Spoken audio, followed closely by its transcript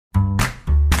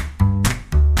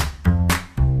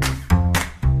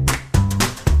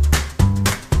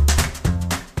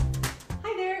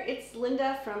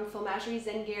Lynda from Fauxmagerie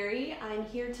Zengarry. I'm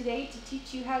here today to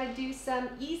teach you how to do some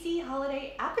easy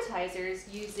holiday appetizers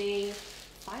using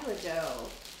phyllo dough.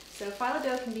 So phyllo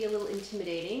dough can be a little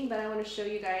intimidating, but I want to show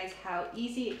you guys how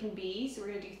easy it can be. So we're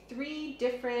going to do 3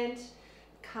 different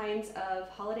kinds of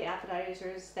holiday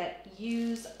appetizers that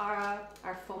use our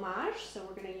fromage. So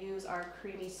we're going to use our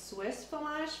creamy Swiss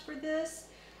fromage for this,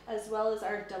 as well as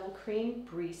our double cream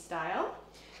Brie style.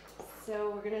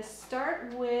 So we're going to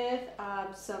start with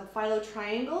some phyllo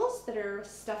triangles that are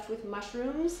stuffed with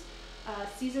mushrooms,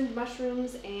 seasoned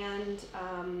mushrooms, and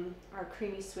our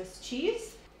creamy Swiss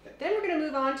cheese. Then we're going to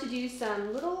move on to do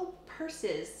some little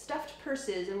purses, stuffed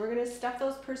purses, and we're going to stuff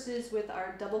those purses with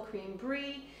our double cream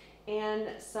Brie and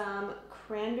some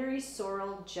cranberry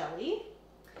sorrel jelly.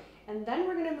 And then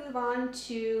we're going to move on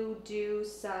to do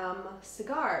some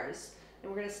cigars. And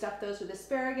we're going to stuff those with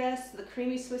asparagus, the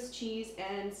creamy Swiss cheese,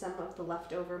 and some of the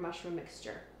leftover mushroom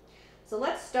mixture. So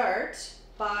let's start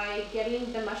by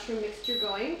getting the mushroom mixture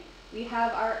going. We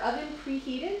have our oven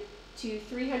preheated to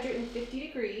 350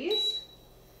 degrees.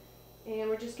 And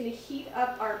we're just going to heat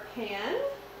up our pan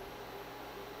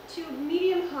to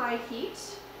medium-high heat.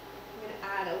 I'm going to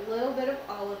add a little bit of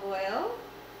olive oil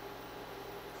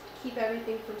to keep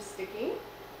everything from sticking.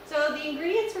 So the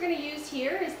ingredients we're going to use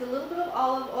here is the little bit of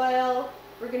olive oil.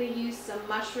 We're going to use some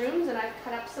mushrooms, and I've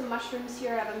cut up some mushrooms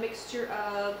here. I have a mixture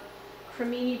of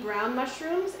cremini brown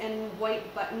mushrooms and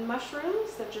white button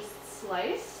mushrooms that are just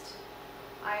sliced.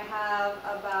 I have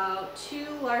about 2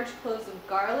 large cloves of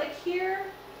garlic here.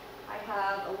 I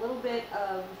have a little bit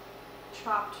of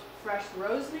chopped fresh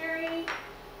rosemary,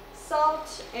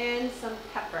 salt, and some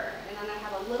pepper. And then I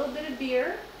have a little bit of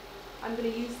beer. I'm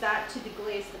going to use that to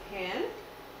deglaze the pan.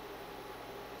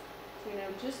 I'm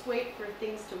going to just wait for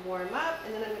things to warm up,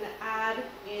 and then I'm going to add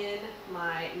in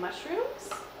my mushrooms.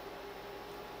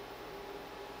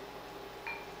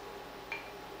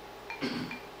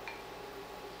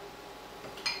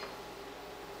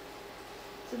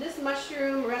 So this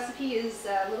mushroom recipe is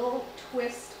a little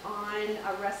twist on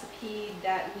a recipe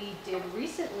that we did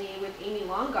recently with Amy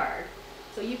Longard.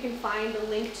 So you can find the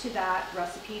link to that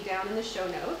recipe down in the show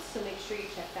notes, so make sure you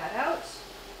check that out.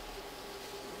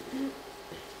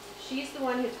 She's the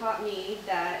one who taught me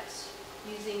that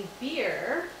using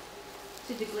beer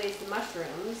to deglaze the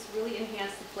mushrooms really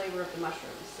enhanced the flavor of the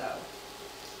mushrooms. So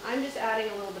I'm just adding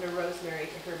a little bit of rosemary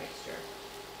to her mixture.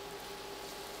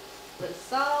 A little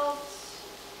salt.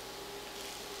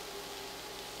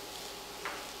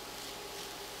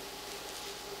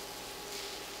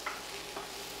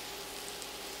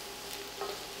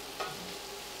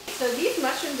 So these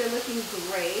mushrooms are looking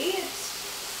great.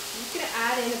 I'm just going to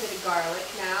add in a bit of garlic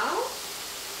now.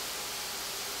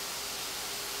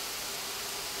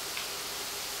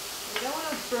 We don't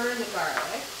want to burn the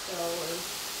garlic, so we're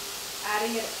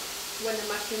adding it when the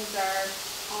mushrooms are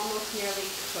almost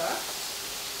nearly cooked.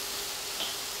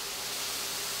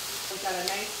 We've got a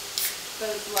nice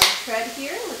blood thread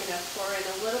here. We're going to pour in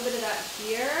a little bit of that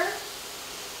beer.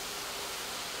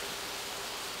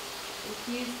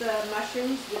 Infuse the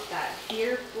mushrooms with that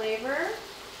beer flavor.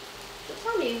 So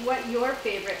tell me what your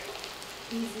favorite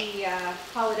easy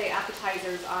holiday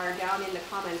appetizers are down in the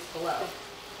comments below.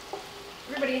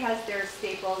 Everybody has their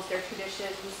staples, their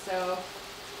traditions, so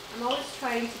I'm always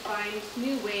trying to find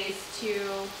new ways to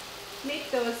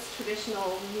make those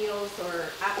traditional meals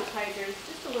or appetizers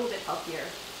just a little bit healthier.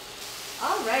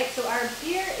 Alright, so our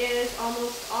beer is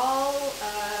almost all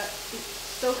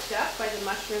soaked up by the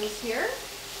mushrooms here.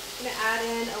 I'm going to add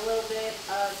in a little bit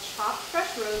of chopped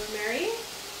fresh rosemary.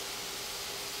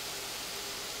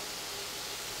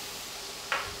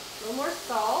 A little more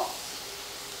salt,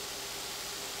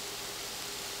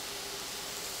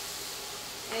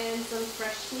 and some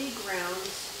freshly ground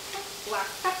black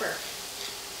pepper.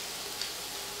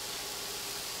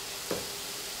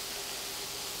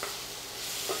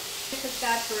 Cook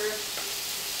that for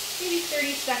maybe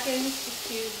 30 seconds just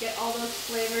to get all those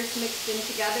flavors mixed in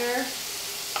together.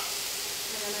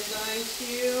 And I'm going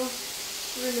to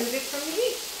remove it from the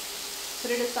heat.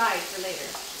 Put it aside for later.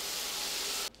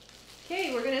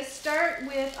 Okay, we're going to start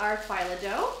with our phyllo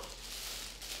dough.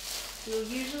 So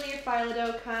usually your phyllo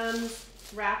dough comes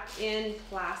wrapped in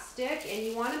plastic, and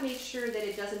you want to make sure that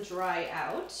it doesn't dry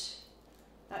out.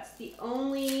 That's the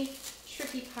only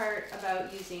tricky part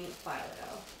about using phyllo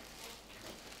dough.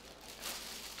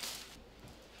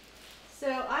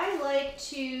 So I like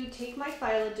to take my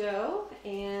phyllo dough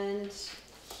and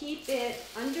keep it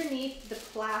underneath the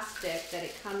plastic that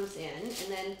it comes in, and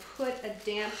then put a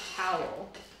damp towel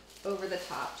over the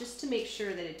top just to make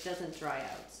sure that it doesn't dry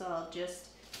out. So I'll just,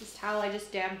 this towel, I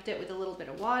just damped it with a little bit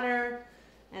of water,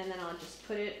 and then I'll just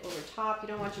put it over top. You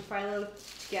don't want your phyllo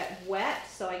to get wet,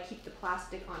 so I keep the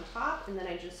plastic on top, and then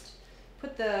I just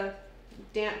put the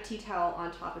damp tea towel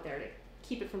on top of there to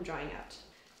keep it from drying out.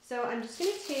 So I'm just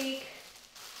gonna take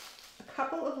a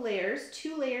couple of layers,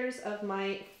 2 layers of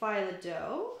my phyllo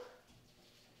dough.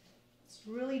 It's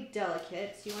really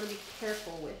delicate, so you want to be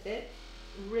careful with it.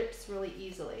 It rips really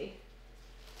easily.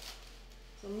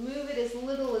 So move it as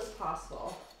little as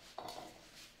possible. So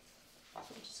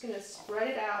I'm just going to spread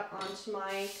it out onto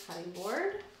my cutting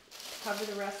board, cover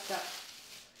the rest up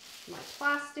my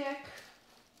plastic.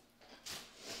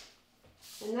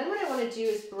 And then what I want to do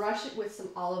is brush it with some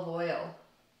olive oil.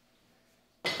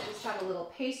 I just have a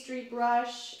little pastry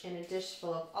brush and a dish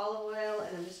full of olive oil,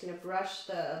 and I'm just going to brush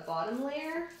the bottom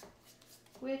layer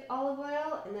with olive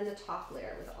oil and then the top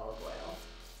layer with olive oil.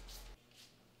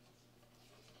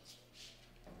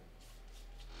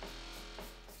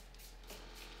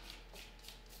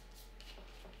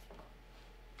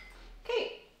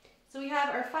 Okay, so we have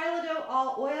our phyllo dough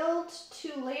all oiled,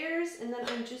 2 layers, and then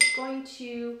I'm just going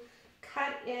to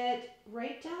cut it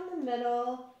right down the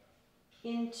middle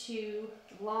into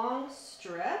long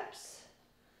strips.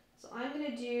 So I'm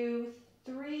going to do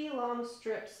 3 long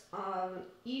strips on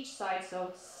each side,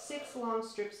 so 6 long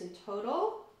strips in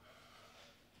total.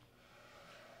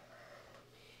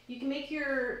 You can make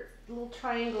your little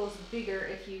triangles bigger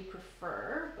if you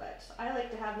prefer, but I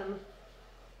like to have them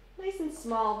nice and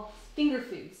small, finger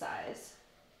food size.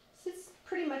 So it's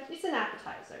pretty much, it's an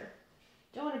appetizer.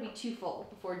 Don't want to be too full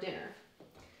before dinner.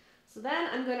 So then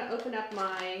I'm going to open up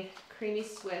my creamy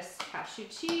Swiss cashew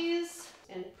cheese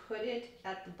and put it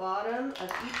at the bottom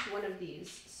of each one of these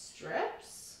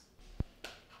strips.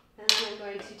 And then I'm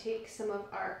going to take some of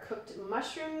our cooked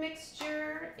mushroom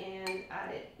mixture and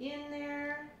add it in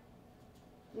there.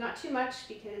 Not too much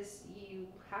because you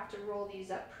have to roll these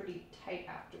up pretty tight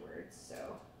afterwards,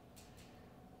 so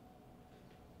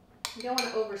you don't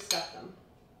want to overstuff them.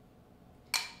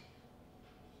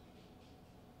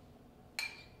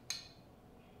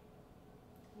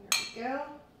 Go.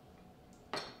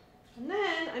 And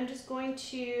then I'm just going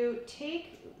to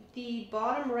take the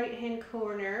bottom right hand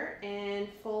corner and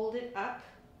fold it up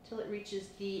till it reaches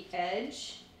the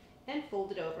edge, and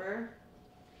fold it over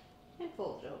and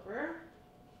fold it over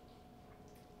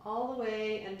all the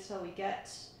way until we get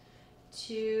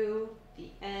to the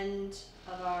end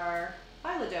of our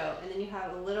phyllo dough, and then you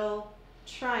have a little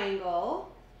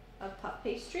triangle of puff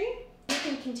pastry. You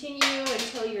can continue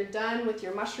until you're done with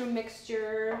your mushroom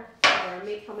mixture, or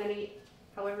make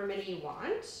however many you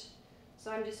want.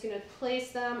 So I'm just going to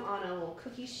place them on a little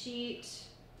cookie sheet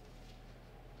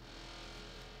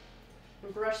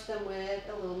and brush them with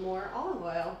a little more olive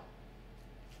oil.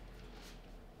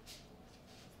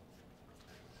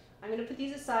 I'm going to put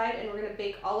these aside, and we're going to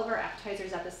bake all of our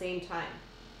appetizers at the same time.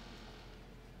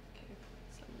 Okay,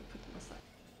 so I'm going to put them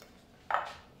aside.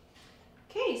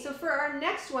 Okay, so for our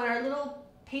next one, our little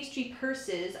pastry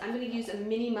purses, I'm going to use a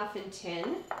mini muffin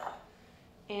tin.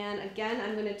 And again,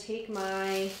 I'm going to take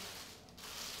my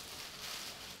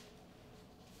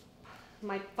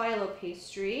phyllo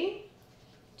pastry,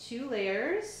 2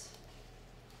 layers.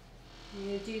 I'm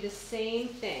going to do the same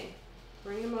thing.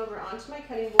 Bring them over onto my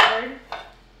cutting board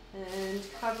and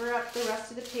cover up the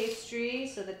rest of the pastry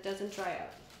so that it doesn't dry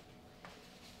out.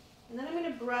 And then I'm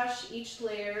going to brush each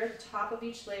layer, top of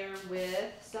each layer,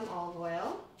 with some olive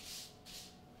oil.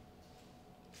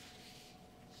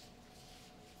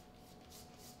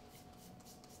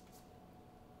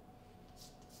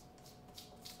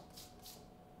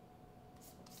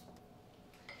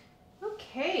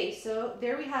 Okay, so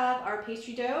there we have our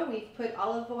pastry dough. We've put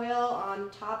olive oil on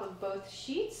top of both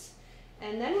sheets.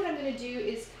 And then what I'm going to do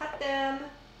is cut them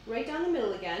right down the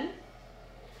middle again.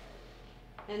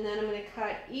 And then I'm going to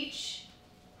cut each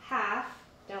half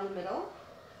down the middle.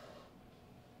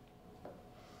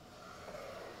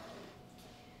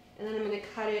 And then I'm going to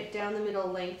cut it down the middle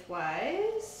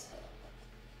lengthwise.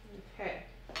 Okay,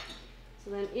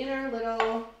 so then in our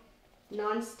little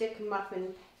non-stick muffin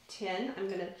tin, I'm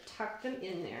going to tuck them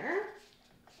in there.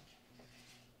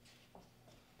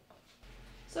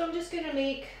 So I'm just going to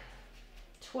make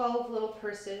 12 little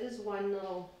purses, 1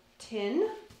 little tin.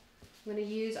 I'm going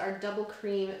to use our double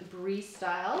cream Brie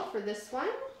style for this one.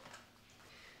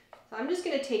 So I'm just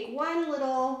going to take 1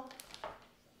 little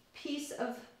piece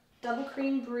of double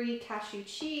cream Brie cashew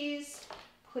cheese,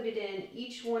 put it in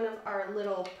each one of our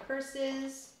little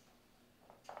purses.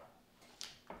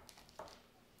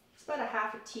 It's about a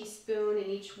half a teaspoon in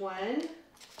each one.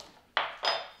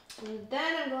 And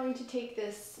then I'm going to take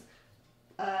this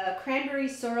cranberry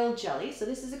sorrel jelly. So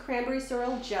this is a cranberry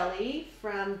sorrel jelly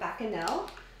from Bacchanal.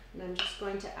 And I'm just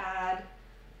going to add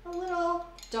a little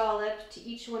dollop to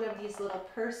each one of these little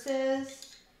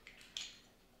purses.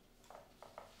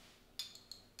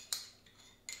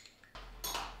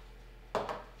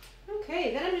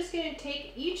 Okay, then I'm just going to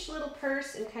take each little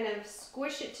purse and kind of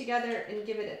squish it together and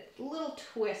give it a little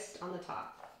twist on the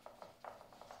top.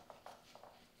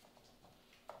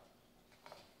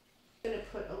 I'm going to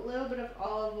put a little bit of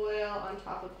olive oil on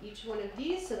top of each one of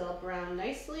these so they'll brown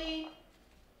nicely.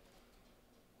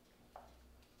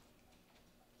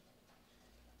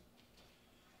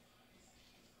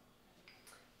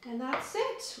 And that's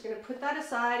it. We're going to put that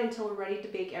aside until we're ready to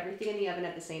bake everything in the oven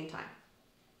at the same time.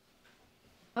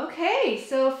 Okay,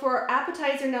 so for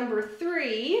appetizer number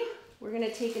 3, we're going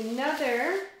to take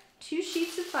another 2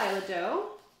 sheets of phyllo dough.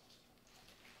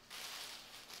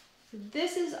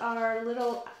 This is our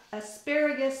little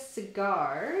asparagus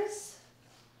cigars.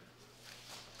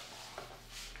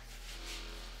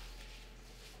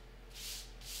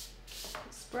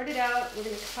 Spread it out. We're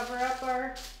going to cover up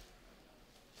our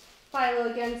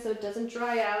phyllo again so it doesn't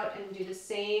dry out, and do the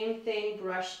same thing.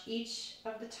 Brush each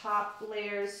of the top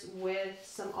layers with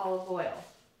some olive oil.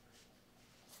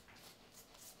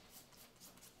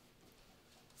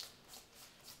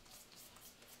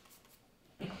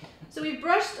 So we've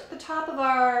brushed the top of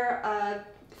our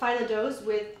phyllo doughs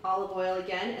with olive oil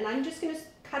again, and I'm just going to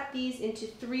cut these into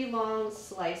 3 long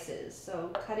slices. So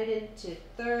cut it into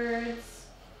thirds,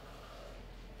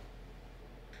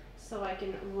 so I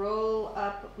can roll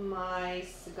up my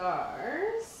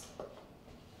cigars.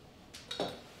 I'm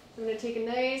going to take a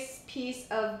nice piece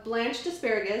of blanched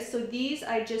asparagus. So these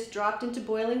I just dropped into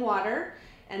boiling water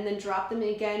and then dropped them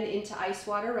again into ice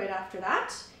water right after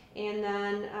that. And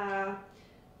then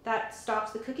that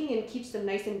stops the cooking and keeps them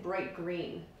nice and bright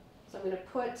green. So I'm going to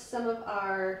put some of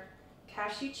our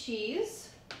cashew cheese.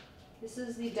 This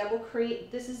is the double cream,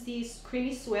 this is the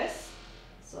creamy Swiss.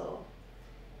 So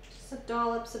some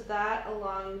dollops of that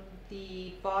along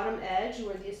the bottom edge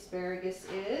where the asparagus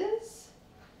is.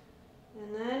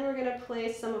 And then we're going to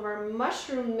place some of our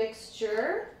mushroom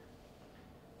mixture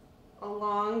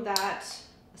along that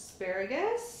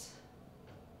asparagus.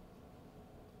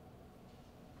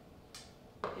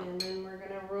 And then we're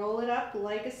going to roll it up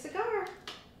like a cigar.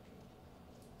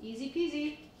 Easy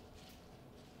peasy.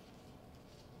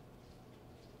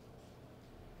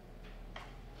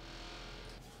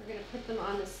 We're going to put them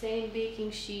on the same baking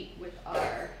sheet with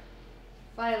our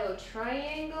phyllo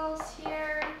triangles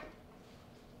here.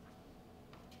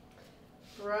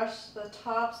 Brush the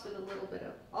tops with a little bit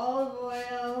of olive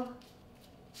oil.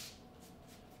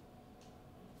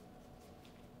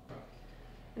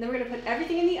 And then we're going to put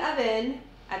everything in the oven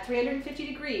at 350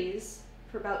 degrees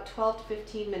for about 12 to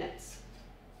 15 minutes.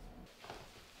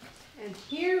 And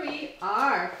here we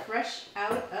are, fresh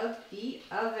out of the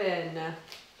oven.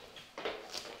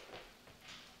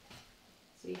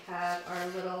 So we have our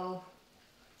little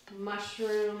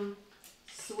mushroom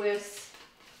Swiss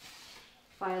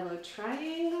phyllo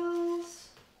triangles.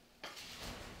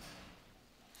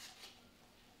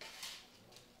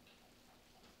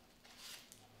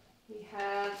 We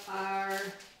have our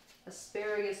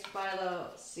asparagus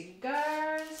phyllo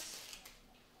cigars.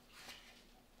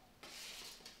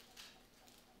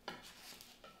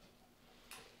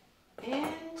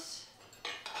 And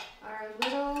our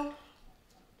little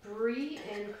Brie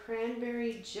and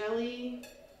cranberry jelly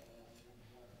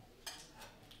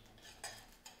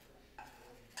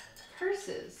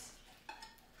purses.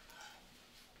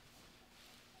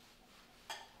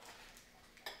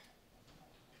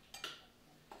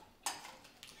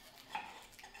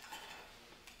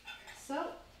 So,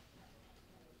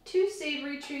 2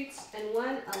 savory treats and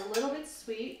 1 a little bit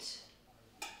sweet.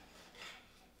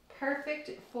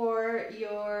 Perfect for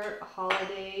your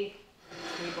holiday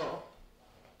table.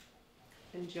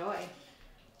 Enjoy.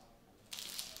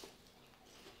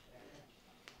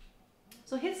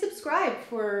 So hit subscribe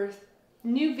for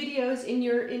new videos in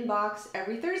your inbox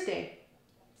every Thursday.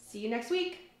 See you next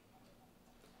week.